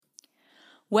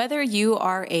Whether you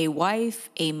are a wife,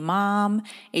 a mom,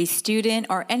 a student,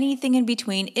 or anything in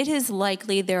between, it is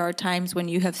likely there are times when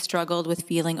you have struggled with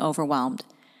feeling overwhelmed.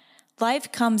 Life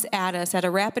comes at us at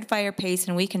a rapid-fire pace,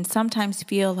 and we can sometimes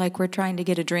feel like we're trying to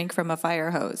get a drink from a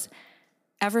fire hose.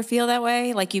 Ever feel that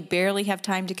way, like you barely have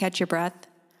time to catch your breath?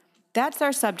 That's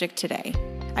our subject today.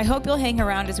 I hope you'll hang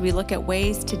around as we look at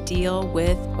ways to deal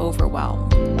with overwhelm.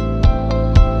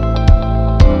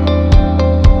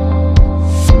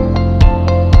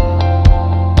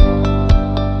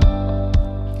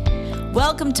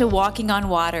 Welcome to Walking on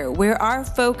Water, where our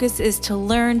focus is to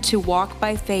learn to walk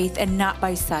by faith and not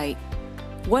by sight.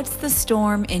 What's the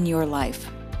storm in your life?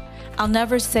 I'll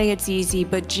never say it's easy,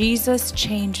 but Jesus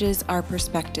changes our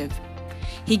perspective.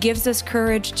 He gives us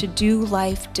courage to do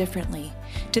life differently,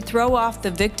 to throw off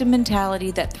the victim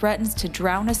mentality that threatens to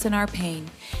drown us in our pain.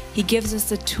 He gives us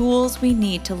the tools we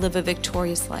need to live a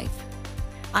victorious life.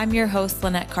 I'm your host,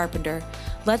 Lynette Carpenter.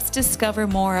 Let's discover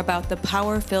more about the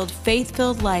power-filled,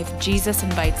 faith-filled life Jesus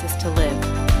invites us to live.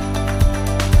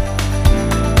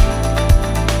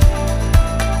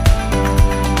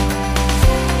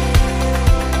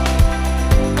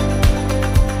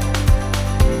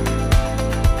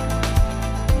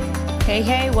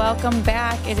 Hey, welcome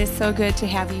back. It is so good to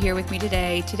have you here with me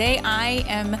today. Today I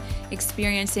am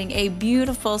experiencing a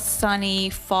beautiful sunny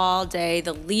fall day.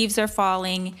 The leaves are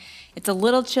falling. It's a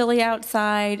little chilly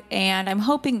outside, and I'm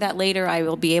hoping that later I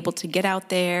will be able to get out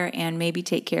there and maybe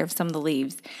take care of some of the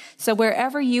leaves. So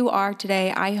wherever you are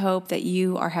today, I hope that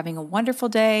you are having a wonderful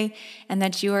day and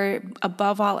that you are,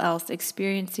 above all else,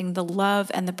 experiencing the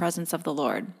love and the presence of the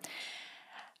Lord.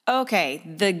 Okay,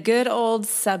 the good old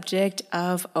subject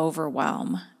of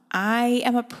overwhelm. I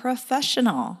am a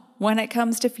professional when it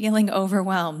comes to feeling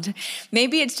overwhelmed.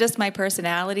 Maybe it's just my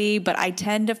personality, but I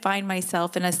tend to find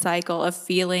myself in a cycle of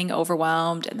feeling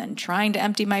overwhelmed and then trying to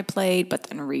empty my plate, but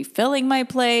then refilling my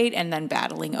plate and then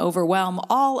battling overwhelm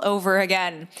all over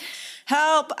again.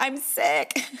 Help, I'm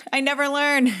sick. I never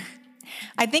learn.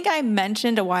 I think I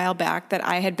mentioned a while back that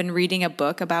I had been reading a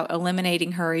book about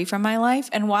eliminating hurry from my life,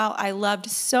 and while I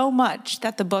loved so much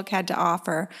that the book had to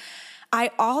offer,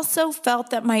 I also felt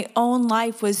that my own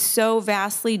life was so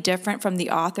vastly different from the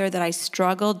author that I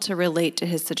struggled to relate to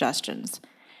his suggestions.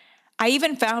 I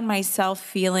even found myself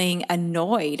feeling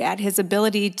annoyed at his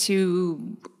ability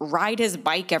to ride his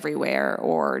bike everywhere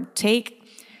or take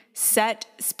set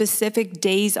specific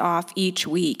days off each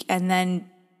week, and then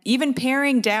even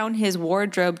paring down his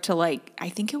wardrobe to I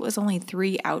think it was only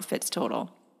 3 outfits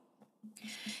total.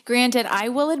 Granted, I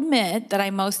will admit that I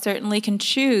most certainly can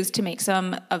choose to make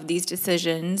some of these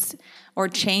decisions or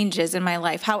changes in my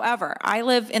life. However, I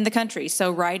live in the country,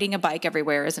 so riding a bike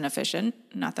everywhere isn't efficient.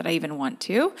 Not that I even want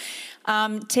to.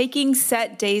 Taking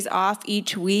set days off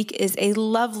each week is a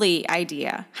lovely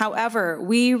idea. However,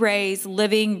 we raise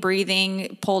living,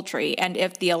 breathing poultry, and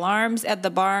if the alarms at the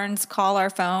barns call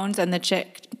our phones and the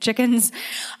chickens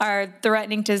are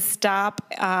threatening to stop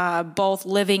both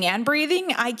living and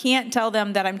breathing, I can't tell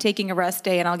them that I'm taking a rest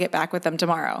day and I'll get back with them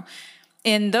tomorrow.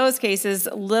 In those cases,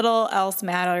 little else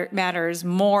matters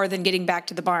more than getting back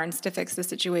to the barns to fix the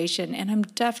situation, and I'm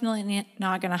definitely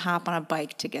not going to hop on a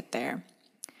bike to get there.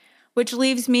 Which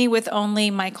leaves me with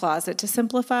only my closet to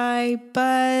simplify,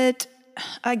 but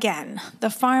again,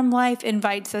 the farm life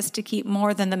invites us to keep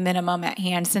more than the minimum at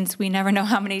hand since we never know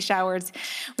how many showers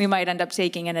we might end up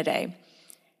taking in a day.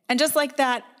 And just like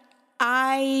that,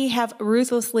 I have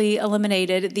ruthlessly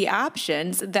eliminated the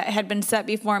options that had been set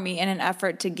before me in an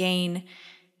effort to gain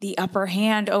the upper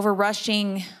hand over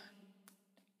rushing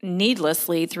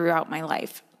needlessly throughout my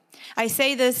life. I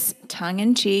say this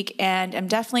tongue-in-cheek, and I'm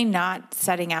definitely not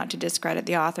setting out to discredit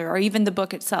the author or even the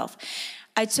book itself.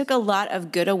 I took a lot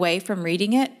of good away from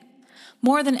reading it.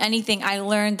 More than anything, I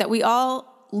learned that we all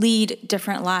lead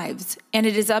different lives, and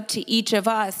it is up to each of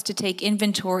us to take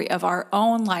inventory of our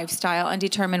own lifestyle and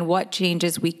determine what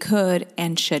changes we could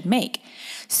and should make.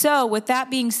 So with that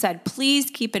being said,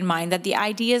 please keep in mind that the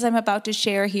ideas I'm about to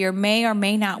share here may or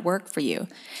may not work for you.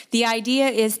 The idea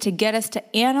is to get us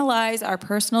to analyze our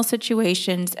personal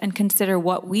situations and consider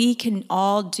what we can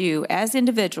all do as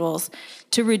individuals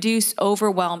to reduce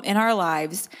overwhelm in our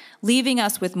lives, leaving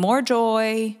us with more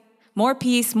joy, more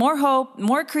peace, more hope,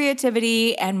 more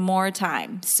creativity, and more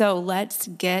time. So let's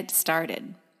get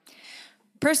started.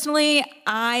 Personally,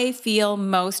 I feel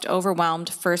most overwhelmed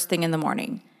first thing in the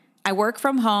morning. I work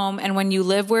from home, and when you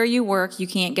live where you work, you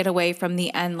can't get away from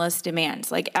the endless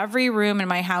demands. Every room in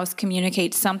my house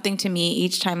communicates something to me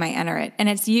each time I enter it, and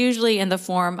it's usually in the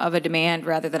form of a demand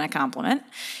rather than a compliment,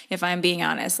 if I'm being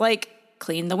honest.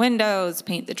 Clean the windows,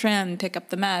 paint the trim, pick up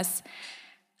the mess.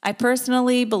 I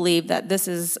personally believe that this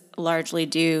is largely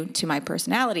due to my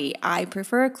personality. I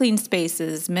prefer clean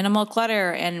spaces, minimal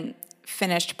clutter, and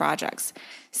finished projects.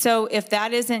 So if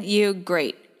that isn't you,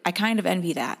 great. I kind of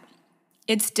envy that.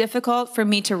 It's difficult for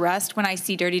me to rest when I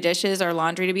see dirty dishes or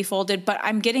laundry to be folded, but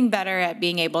I'm getting better at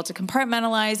being able to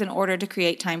compartmentalize in order to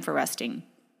create time for resting.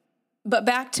 But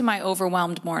back to my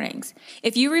overwhelmed mornings.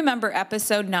 If you remember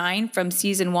episode 9 from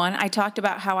season 1, I talked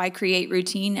about how I create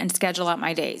routine and schedule out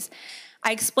my days.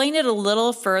 I explained it a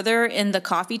little further in the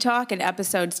coffee talk in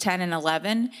episodes 10 and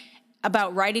 11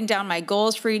 about writing down my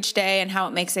goals for each day and how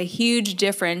it makes a huge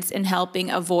difference in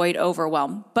helping avoid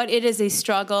overwhelm. But it is a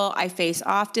struggle I face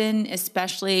often,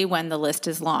 especially when the list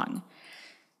is long.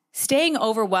 Staying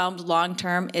overwhelmed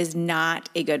long-term is not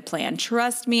a good plan.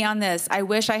 Trust me on this. I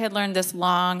wish I had learned this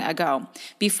long ago,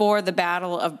 before the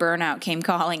battle of burnout came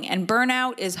calling. And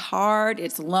burnout is hard,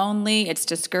 it's lonely, it's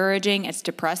discouraging, it's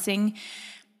depressing.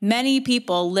 Many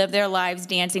people live their lives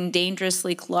dancing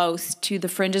dangerously close to the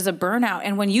fringes of burnout.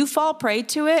 And when you fall prey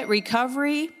to it,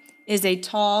 recovery is a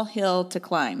tall hill to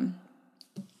climb.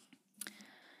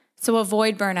 So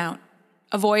avoid burnout.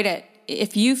 Avoid it.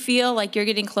 If you feel like you're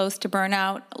getting close to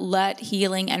burnout, let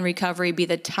healing and recovery be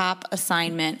the top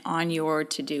assignment on your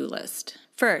to-do list.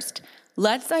 First,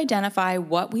 let's identify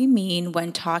what we mean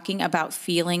when talking about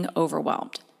feeling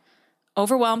overwhelmed.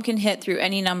 Overwhelm can hit through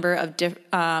any number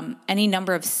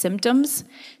of symptoms.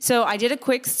 So I did a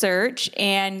quick search,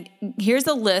 and here's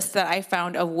a list that I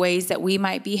found of ways that we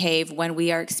might behave when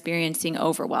we are experiencing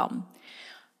overwhelm.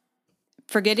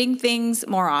 Forgetting things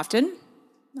more often.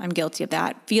 I'm guilty of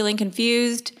that. Feeling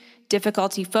confused,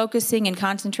 difficulty focusing and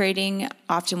concentrating,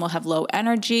 often will have low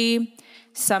energy.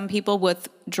 Some people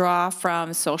withdraw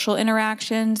from social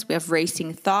interactions. We have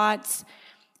racing thoughts,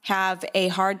 have a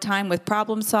hard time with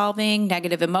problem solving,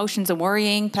 negative emotions and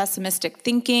worrying, pessimistic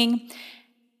thinking,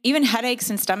 even headaches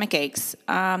and stomach aches.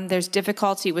 There's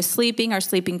difficulty with sleeping or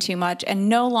sleeping too much and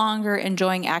no longer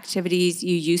enjoying activities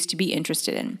you used to be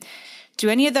interested in. Do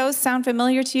any of those sound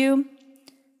familiar to you?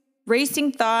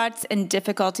 Racing thoughts and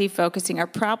difficulty focusing are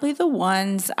probably the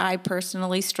ones I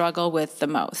personally struggle with the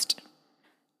most.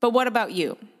 But what about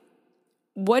you?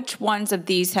 Which ones of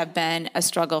these have been a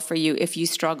struggle for you if you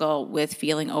struggle with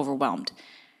feeling overwhelmed?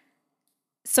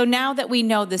 So now that we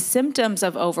know the symptoms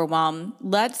of overwhelm,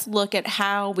 let's look at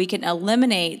how we can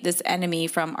eliminate this enemy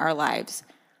from our lives.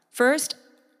 First,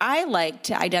 I like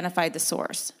to identify the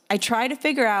source. I try to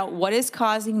figure out what is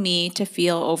causing me to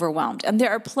feel overwhelmed. And there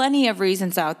are plenty of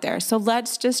reasons out there, so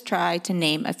let's just try to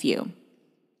name a few.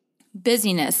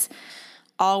 Busyness,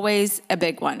 always a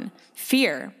big one.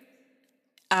 Fear.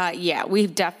 We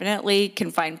definitely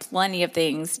can find plenty of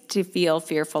things to feel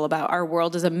fearful about. Our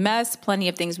world is a mess, plenty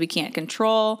of things we can't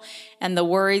control, and the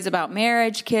worries about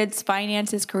marriage, kids,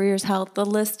 finances, careers, health, the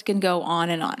list can go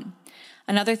on and on.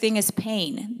 Another thing is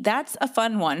pain. That's a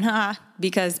fun one,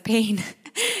 because pain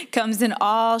comes in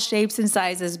all shapes and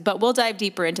sizes, but we'll dive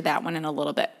deeper into that one in a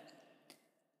little bit.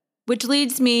 Which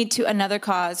leads me to another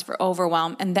cause for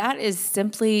overwhelm, and that is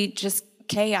simply just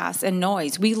chaos and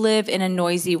noise. We live in a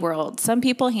noisy world. Some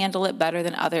people handle it better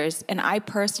than others, and I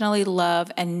personally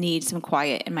love and need some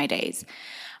quiet in my days.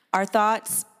 Our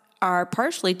thoughts are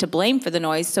partially to blame for the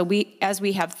noise, so we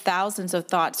have thousands of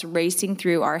thoughts racing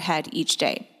through our head each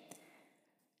day.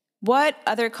 What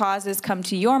other causes come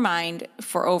to your mind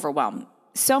for overwhelm?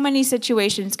 So many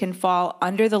situations can fall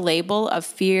under the label of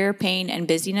fear, pain, and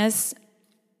busyness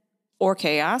or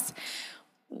chaos.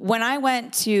 When I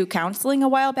went to counseling a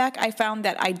while back, I found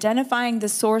that identifying the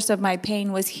source of my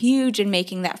pain was huge in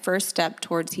making that first step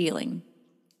towards healing.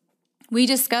 We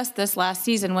discussed this last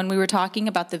season when we were talking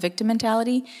about the victim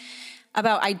mentality,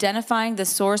 about identifying the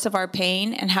source of our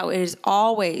pain and how it is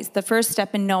always the first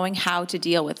step in knowing how to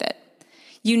deal with it.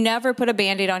 You never put a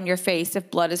Band-Aid on your face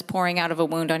if blood is pouring out of a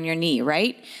wound on your knee,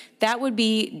 right? That would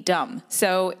be dumb.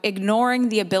 So ignoring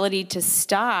the ability to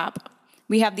stop,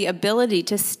 we have the ability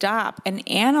to stop and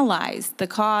analyze the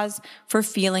cause for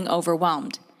feeling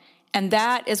overwhelmed. And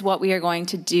that is what we are going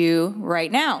to do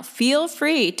right now. Feel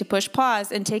free to push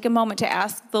pause and take a moment to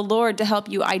ask the Lord to help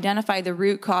you identify the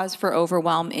root cause for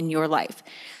overwhelm in your life.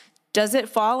 Does it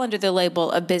fall under the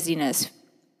label of busyness?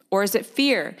 Or is it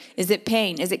fear? Is it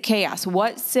pain? Is it chaos?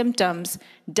 What symptoms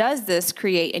does this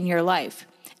create in your life?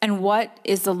 And what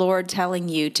is the Lord telling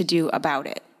you to do about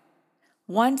it?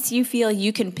 Once you feel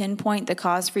you can pinpoint the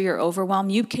cause for your overwhelm,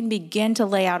 you can begin to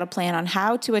lay out a plan on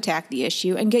how to attack the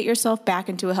issue and get yourself back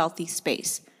into a healthy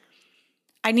space.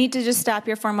 I need to just stop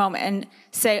here for a moment and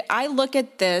say, I look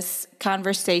at this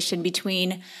conversation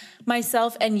between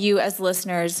myself and you as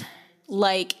listeners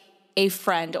like a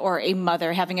friend or a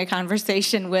mother having a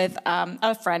conversation with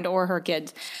a friend or her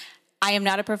kids. I am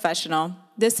not a professional.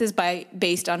 This is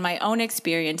based on my own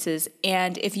experiences.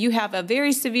 And if you have a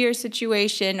very severe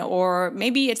situation, or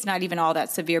maybe it's not even all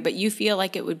that severe, but you feel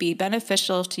like it would be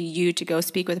beneficial to you to go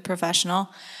speak with a professional,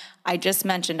 I just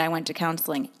mentioned I went to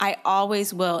counseling. I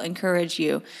always will encourage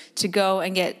you to go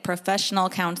and get professional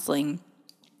counseling.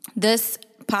 This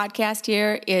podcast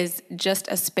here is just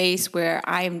a space where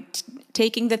I'm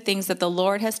taking the things that the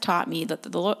Lord has taught me, that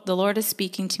the Lord is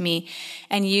speaking to me,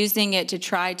 and using it to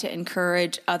try to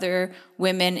encourage other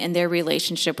women in their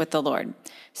relationship with the Lord.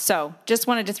 So just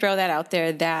wanted to throw that out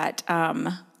there that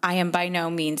I am by no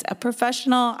means a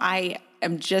professional. I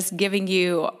am just giving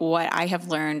you what I have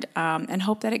learned and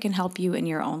hope that it can help you in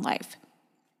your own life.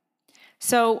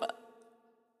 So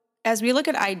as we look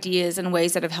at ideas and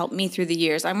ways that have helped me through the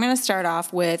years, I'm going to start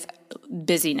off with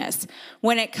busyness.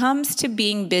 When it comes to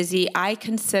being busy, I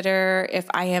consider if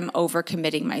I am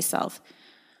overcommitting myself,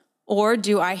 or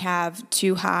do I have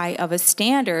too high of a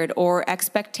standard or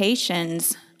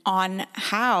expectations on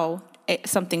how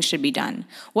something should be done?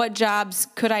 What jobs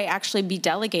could I actually be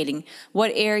delegating?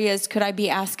 What areas could I be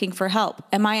asking for help?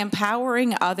 Am I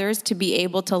empowering others to be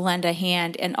able to lend a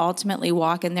hand and ultimately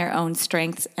walk in their own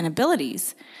strengths and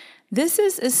abilities? This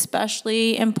is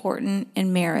especially important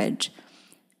in marriage.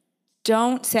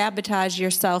 Don't sabotage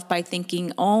yourself by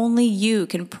thinking only you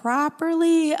can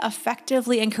properly,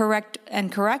 effectively, and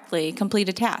correctly complete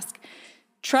a task.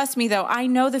 Trust me, though, I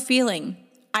know the feeling.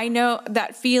 I know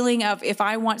that feeling of if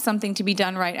I want something to be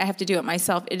done right, I have to do it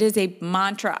myself. It is a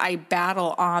mantra I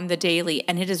battle on the daily,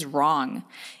 and it is wrong.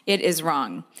 It is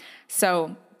wrong.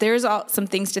 So there's some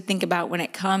things to think about when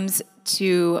it comes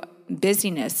to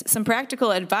busyness. Some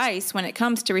practical advice when it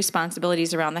comes to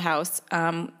responsibilities around the house,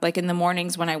 like in the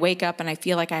mornings when I wake up and I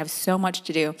feel like I have so much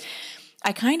to do.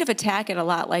 I kind of attack it a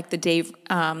lot like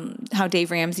how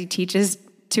Dave Ramsey teaches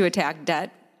to attack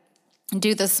debt.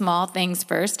 Do the small things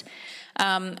first.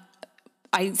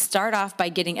 I start off by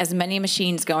getting as many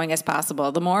machines going as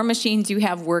possible. The more machines you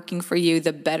have working for you,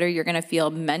 the better you're going to feel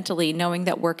mentally knowing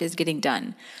that work is getting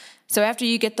done. So after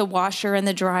you get the washer and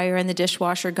the dryer and the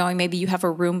dishwasher going, maybe you have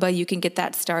a Roomba, you can get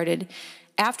that started.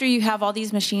 After you have all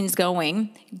these machines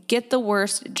going, get the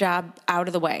worst job out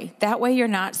of the way. That way you're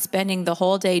not spending the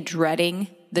whole day dreading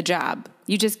the job.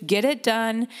 You just get it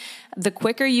done. The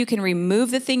quicker you can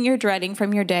remove the thing you're dreading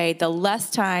from your day, the less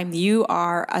time you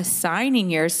are assigning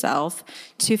yourself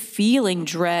to feeling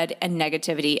dread and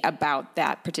negativity about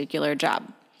that particular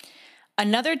job.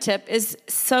 Another tip is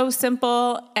so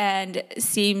simple and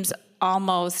seems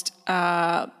almost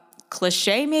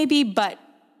cliche maybe, but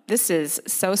this is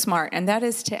so smart, and that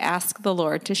is to ask the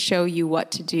Lord to show you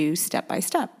what to do step by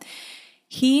step.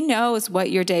 He knows what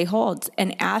your day holds,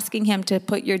 and asking him to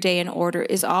put your day in order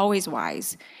is always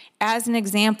wise. As an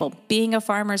example, being a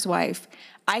farmer's wife,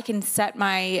 I can set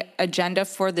my agenda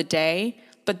for the day,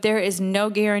 but there is no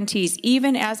guarantees.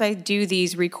 Even as I do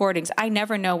these recordings, I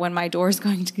never know when my door is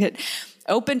going to get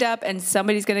opened up and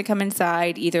somebody's going to come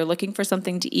inside, either looking for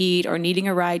something to eat or needing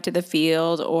a ride to the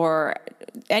field or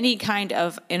any kind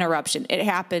of interruption. It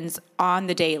happens on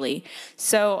the daily.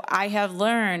 So I have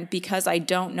learned, because I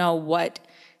don't know what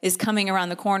is coming around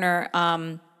the corner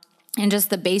in just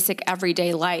the basic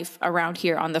everyday life around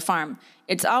here on the farm,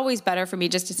 it's always better for me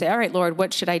just to say, all right, Lord,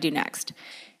 what should I do next?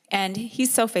 And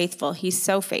he's so faithful. He's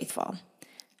so faithful.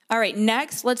 All right,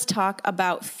 next, let's talk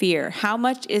about fear. How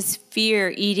much is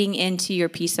fear eating into your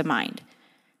peace of mind?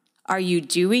 Are you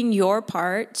doing your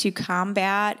part to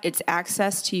combat its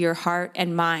access to your heart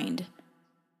and mind?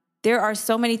 There are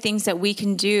so many things that we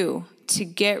can do to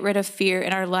get rid of fear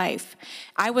in our life.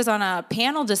 I was on a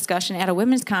panel discussion at a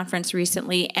women's conference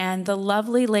recently, and the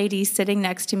lovely lady sitting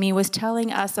next to me was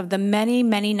telling us of the many,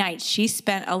 many nights she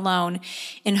spent alone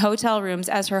in hotel rooms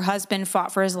as her husband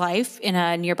fought for his life in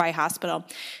a nearby hospital.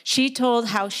 She told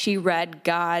how she read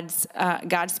God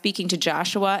speaking to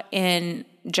Joshua in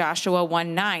Joshua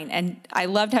 1:9. And I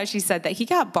loved how she said that he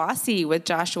got bossy with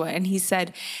Joshua, and he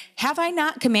said, "Have I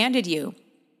not commanded you?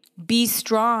 Be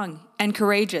strong and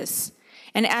courageous."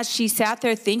 And as she sat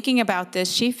there thinking about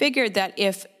this, she figured that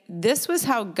if this was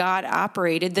how God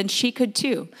operated, then she could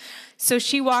too. So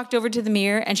she walked over to the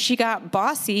mirror and she got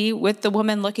bossy with the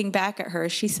woman looking back at her.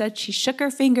 She said she shook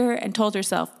her finger and told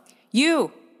herself,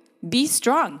 "You, be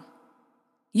strong.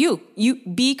 You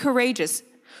be courageous,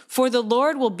 for the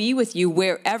Lord will be with you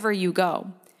wherever you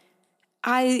go."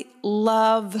 I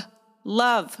love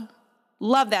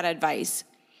that advice.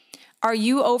 Are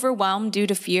you overwhelmed due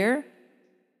to fear?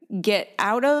 Get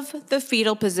out of the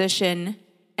fetal position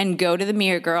and go to the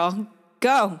mirror, girl.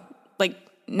 Go. Like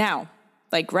now.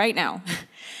 Like right now.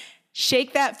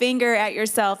 Shake that finger at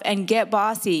yourself and get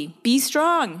bossy. Be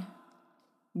strong.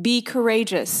 Be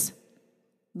courageous.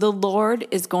 The Lord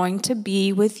is going to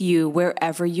be with you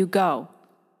wherever you go.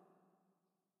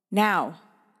 Now,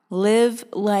 live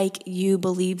like you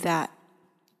believe that.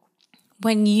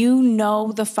 When you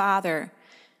know the Father,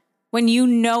 when you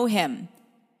know him,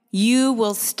 you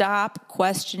will stop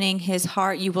questioning his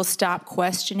heart. You will stop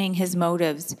questioning his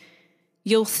motives.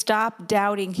 You'll stop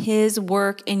doubting his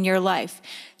work in your life.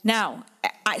 Now,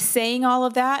 saying all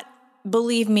of that,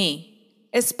 believe me,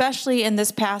 especially in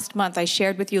this past month, I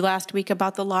shared with you last week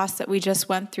about the loss that we just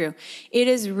went through. It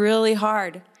is really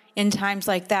hard in times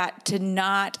like that to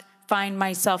not find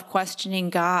myself questioning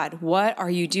God. What are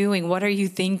you doing? What are you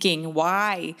thinking?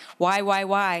 Why?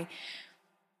 Why?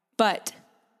 But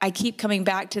I keep coming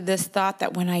back to this thought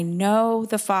that when I know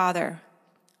the Father,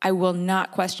 I will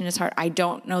not question his heart. I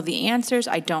don't know the answers.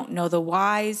 I don't know the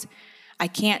whys. I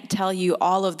can't tell you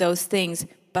all of those things,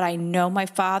 but I know my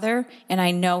Father and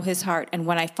I know his heart. And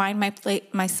when I find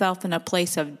myself in a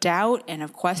place of doubt and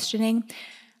of questioning,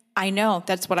 I know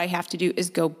that's what I have to do, is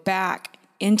go back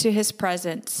into his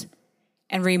presence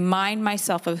and remind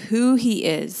myself of who he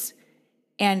is.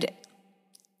 And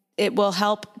it will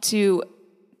help to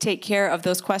take care of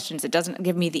those questions. It doesn't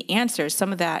give me the answers.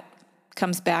 Some of that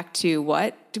comes back to,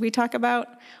 what do we talk about?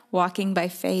 Walking by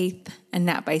faith and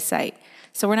not by sight.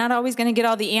 So we're not always going to get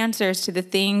all the answers to the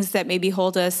things that maybe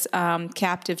hold us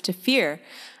captive to fear,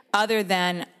 other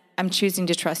than, I'm choosing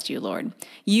to trust you, Lord.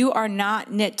 You are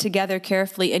not knit together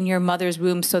carefully in your mother's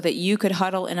womb so that you could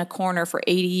huddle in a corner for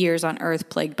 80 years on earth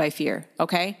plagued by fear,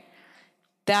 okay?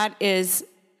 That is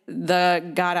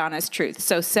the God-honest truth.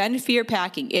 So send fear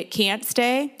packing. It can't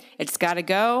stay. It's got to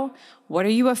go. What are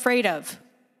you afraid of?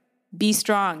 Be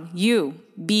strong. You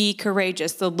be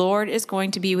courageous. The Lord is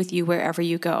going to be with you wherever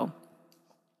you go.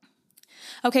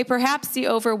 Okay, perhaps the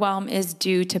overwhelm is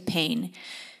due to pain.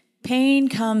 Pain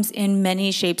comes in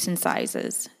many shapes and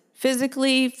sizes.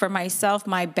 Physically, for myself,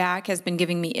 my back has been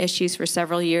giving me issues for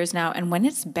several years now, and when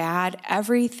it's bad,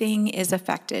 everything is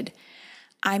affected.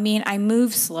 I mean, I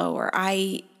move slower.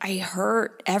 I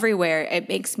hurt everywhere. It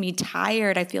makes me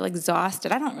tired. I feel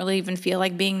exhausted. I don't really even feel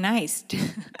like being nice.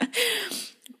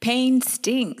 Pain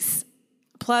stinks.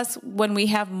 Plus, when we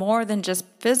have more than just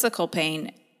physical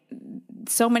pain,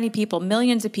 so many people,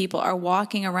 millions of people, are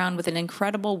walking around with an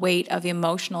incredible weight of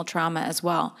emotional trauma as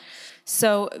well.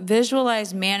 So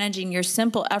visualize managing your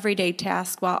simple everyday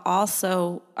tasks while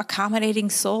also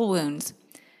accommodating soul wounds.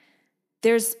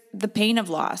 There's the pain of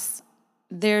loss.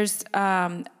 There's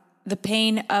the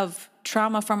pain of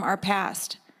trauma from our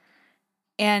past.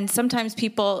 And sometimes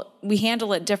we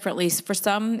handle it differently. For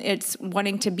some, it's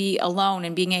wanting to be alone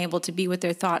and being able to be with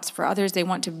their thoughts. For others, they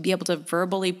want to be able to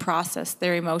verbally process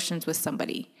their emotions with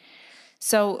somebody.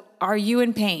 So are you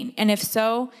in pain? And if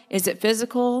so, is it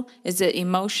physical? Is it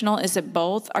emotional? Is it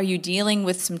both? Are you dealing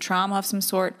with some trauma of some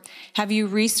sort? Have you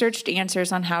researched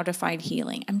answers on how to find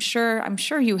healing? I'm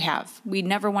sure you have. We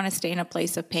never want to stay in a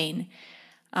place of pain.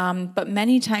 But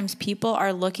many times people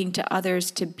are looking to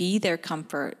others to be their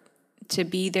comfort, to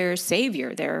be their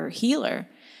savior, their healer.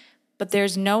 But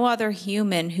there's no other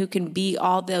human who can be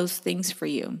all those things for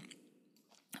you.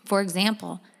 For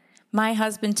example, my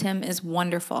husband Tim is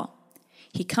wonderful.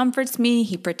 He comforts me,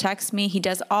 he protects me, he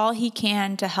does all he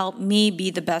can to help me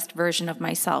be the best version of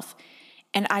myself.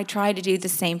 And I try to do the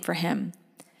same for him.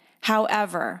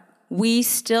 However, we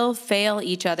still fail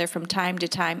each other from time to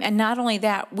time. And not only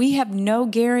that, we have no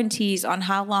guarantees on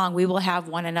how long we will have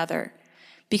one another,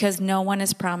 because no one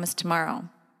is promised tomorrow.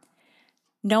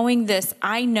 Knowing this,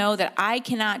 I know that I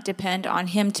cannot depend on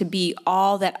him to be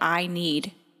all that I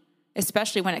need,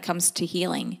 especially when it comes to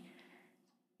healing.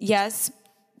 Yes,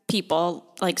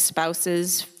 people like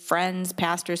spouses, friends,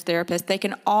 pastors, therapists, they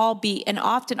can all be, and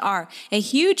often are, a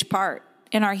huge part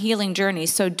in our healing journey.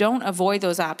 So don't avoid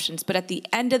those options. But at the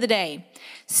end of the day,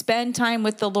 spend time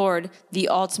with the Lord, the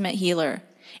ultimate healer.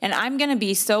 And I'm going to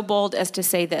be so bold as to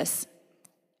say this.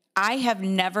 I have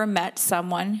never met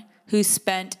someone who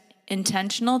spent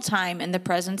intentional time in the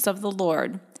presence of the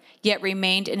Lord, yet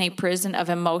remained in a prison of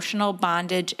emotional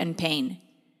bondage and pain.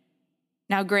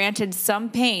 Now, granted, some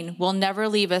pain will never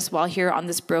leave us while here on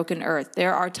this broken earth.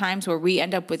 There are times where we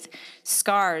end up with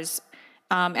scars,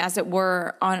 as it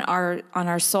were, on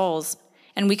our souls.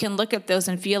 And we can look at those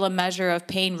and feel a measure of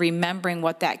pain, remembering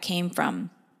what that came from.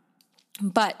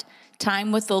 But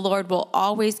time with the Lord will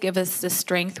always give us the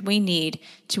strength we need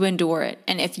to endure it.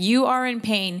 And if you are in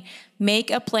pain,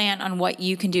 make a plan on what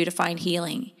you can do to find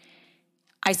healing.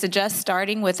 I suggest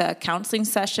starting with a counseling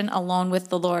session alone with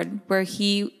the Lord, where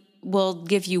he will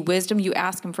give you wisdom. You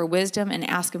ask him for wisdom and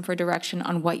ask him for direction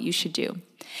on what you should do.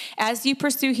 As you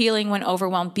pursue healing when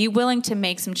overwhelmed, be willing to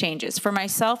make some changes. For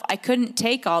myself, I couldn't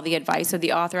take all the advice of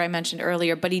the author I mentioned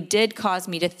earlier, but he did cause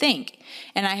me to think.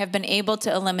 And I have been able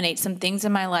to eliminate some things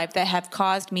in my life that have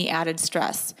caused me added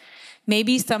stress.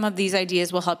 Maybe some of these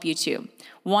ideas will help you too.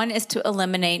 One is to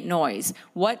eliminate noise.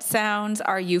 What sounds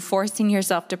are you forcing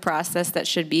yourself to process that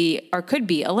should be or could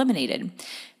be eliminated?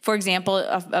 For example,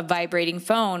 a vibrating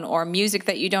phone or music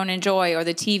that you don't enjoy or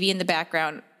the TV in the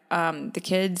background. The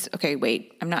kids, okay,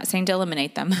 wait, I'm not saying to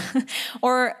eliminate them.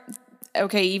 Or,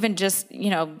 okay, even just,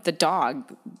 the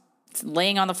dog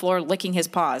laying on the floor licking his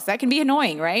paws. That can be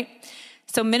annoying, right?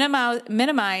 So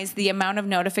minimize the amount of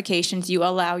notifications you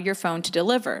allow your phone to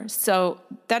deliver. So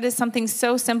that is something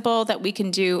so simple that we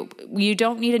can do. You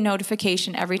don't need a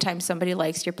notification every time somebody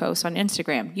likes your post on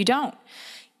Instagram. You don't.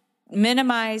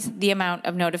 Minimize the amount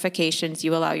of notifications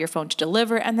you allow your phone to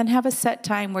deliver, and then have a set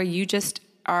time where you just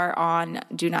are on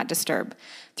Do Not Disturb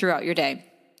throughout your day.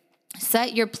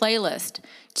 Set your playlist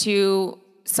to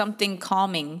something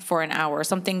calming for an hour,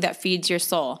 something that feeds your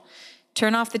soul.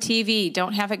 Turn off the TV,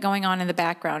 don't have it going on in the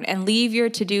background, and leave your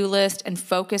to-do list and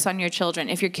focus on your children.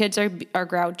 If your kids are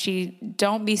grouchy,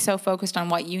 don't be so focused on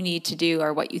what you need to do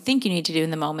or what you think you need to do in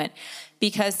the moment,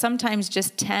 because sometimes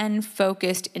just 10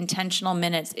 focused, intentional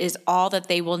minutes is all that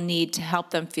they will need to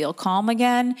help them feel calm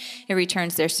again. It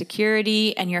returns their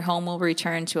security, and your home will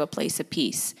return to a place of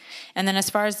peace. And then as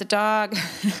far as the dog...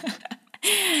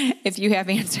 If you have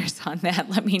answers on that,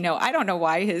 let me know. I don't know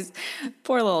why his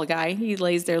poor little guy, he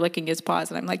lays there licking his paws,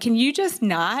 and I'm like, can you just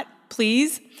not,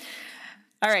 please?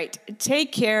 All right,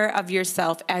 take care of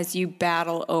yourself as you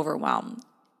battle overwhelm.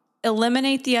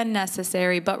 Eliminate the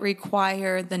unnecessary, but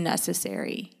require the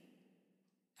necessary.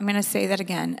 I'm going to say that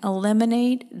again.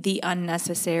 Eliminate the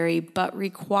unnecessary, but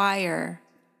require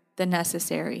the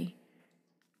necessary.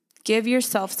 Give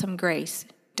yourself some grace.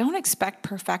 Don't expect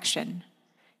perfection.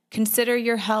 Consider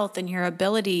your health and your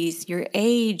abilities, your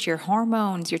age, your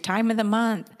hormones, your time of the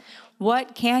month.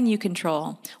 What can you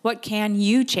control? What can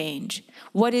you change?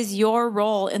 What is your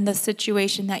role in the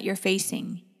situation that you're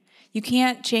facing? You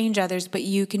can't change others, but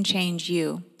you can change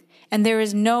you. And there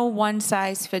is no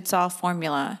one-size-fits-all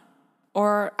formula.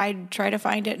 Or I'd try to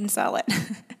find it and sell it.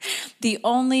 The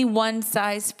only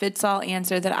one-size-fits-all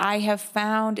answer that I have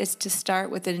found is to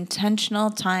start with an intentional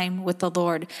time with the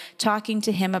Lord, talking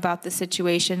to him about the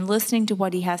situation, listening to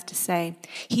what he has to say.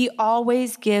 He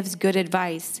always gives good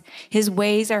advice. His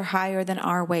ways are higher than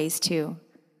our ways, too.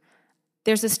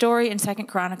 There's a story in 2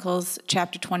 Chronicles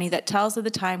chapter 20 that tells of the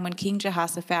time when King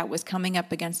Jehoshaphat was coming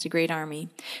up against a great army.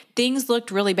 Things looked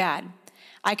really bad.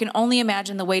 I can only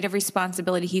imagine the weight of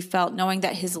responsibility he felt, knowing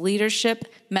that his leadership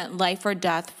meant life or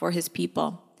death for his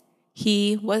people.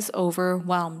 He was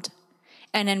overwhelmed.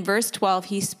 And in verse 12,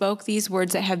 he spoke these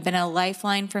words that have been a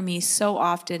lifeline for me so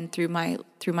often through my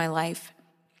life.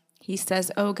 He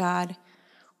says, "Oh God,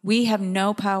 we have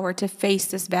no power to face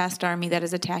this vast army that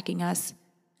is attacking us.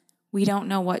 We don't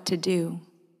know what to do,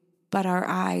 but our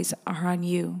eyes are on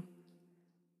you."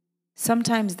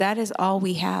 Sometimes that is all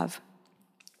we have.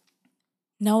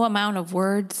 No amount of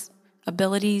words,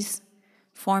 abilities,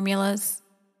 formulas,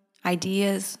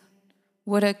 ideas,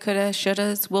 woulda, coulda,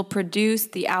 shouldas will produce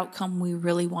the outcome we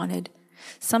really wanted.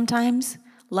 Sometimes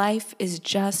life is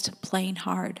just plain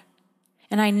hard.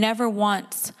 And I never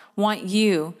once want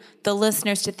you, the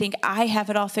listeners, to think I have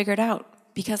it all figured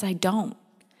out, because I don't.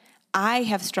 I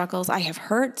have struggles, I have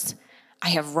hurts, I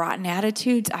have rotten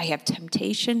attitudes, I have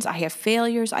temptations, I have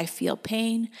failures, I feel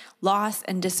pain, loss,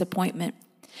 and disappointment.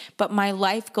 But my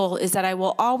life goal is that I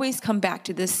will always come back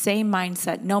to this same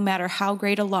mindset, no matter how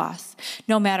great a loss,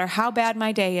 no matter how bad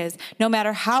my day is, no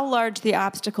matter how large the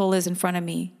obstacle is in front of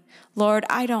me. Lord,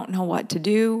 I don't know what to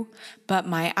do, but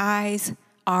my eyes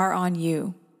are on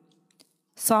you.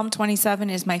 Psalm 27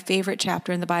 is my favorite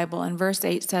chapter in the Bible, and verse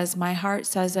 8 says, "My heart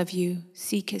says of you,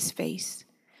 seek his face.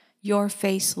 Your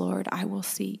face, Lord, I will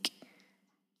seek."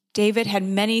 David had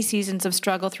many seasons of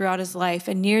struggle throughout his life,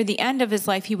 and near the end of his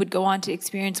life, he would go on to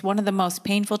experience one of the most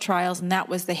painful trials, and that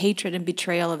was the hatred and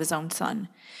betrayal of his own son.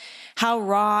 How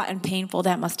raw and painful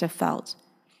that must have felt.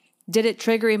 Did it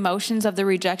trigger emotions of the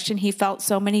rejection he felt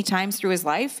so many times through his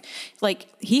life? Like,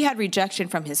 he had rejection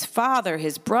from his father,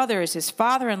 his brothers, his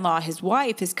father-in-law, his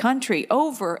wife, his country,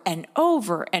 over and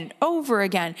over and over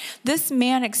again. This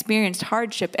man experienced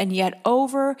hardship, and yet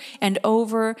over and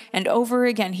over and over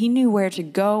again, he knew where to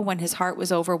go when his heart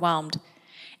was overwhelmed.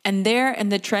 And there, in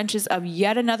the trenches of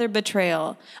yet another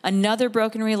betrayal, another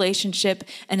broken relationship,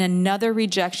 and another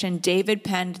rejection, David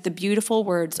penned the beautiful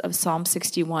words of Psalm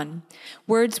 61.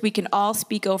 Words we can all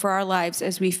speak over our lives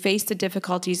as we face the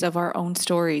difficulties of our own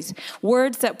stories.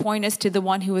 Words that point us to the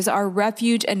one who is our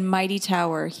refuge and mighty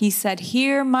tower. He said,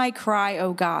 "Hear my cry,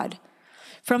 O God.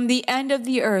 From the end of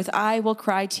the earth I will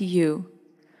cry to you.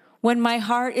 When my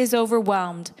heart is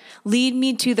overwhelmed, lead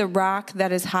me to the rock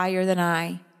that is higher than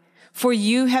I. For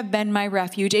you have been my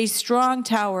refuge, a strong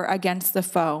tower against the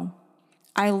foe.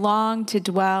 I long to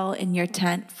dwell in your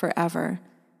tent forever."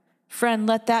 Friend,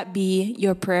 let that be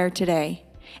your prayer today.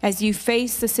 As you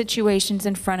face the situations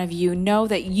in front of you, know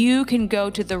that you can go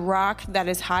to the rock that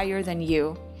is higher than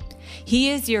you. He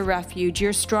is your refuge,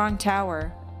 your strong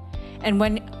tower. And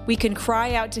when we can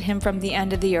cry out to him from the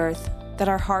end of the earth, that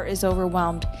our heart is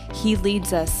overwhelmed, he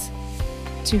leads us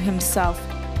to himself,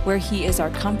 where he is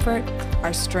our comfort,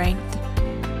 our strength.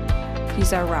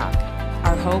 He's our rock,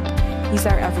 our hope. He's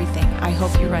our everything. I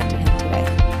hope you run to him today.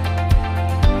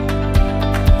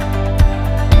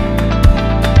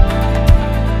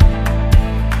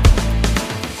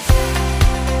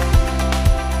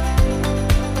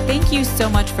 Thank you so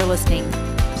much for listening.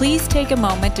 Please take a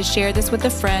moment to share this with a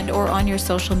friend or on your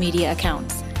social media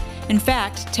accounts. In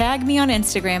fact, tag me on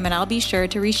Instagram and I'll be sure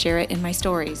to reshare it in my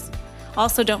stories.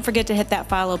 Also, don't forget to hit that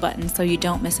follow button so you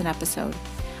don't miss an episode.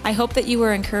 I hope that you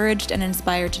were encouraged and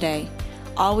inspired today.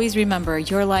 Always remember,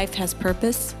 your life has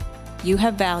purpose, you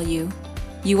have value,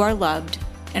 you are loved,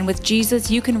 and with Jesus,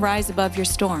 you can rise above your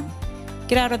storm.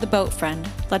 Get out of the boat, friend.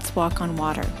 Let's walk on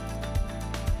water.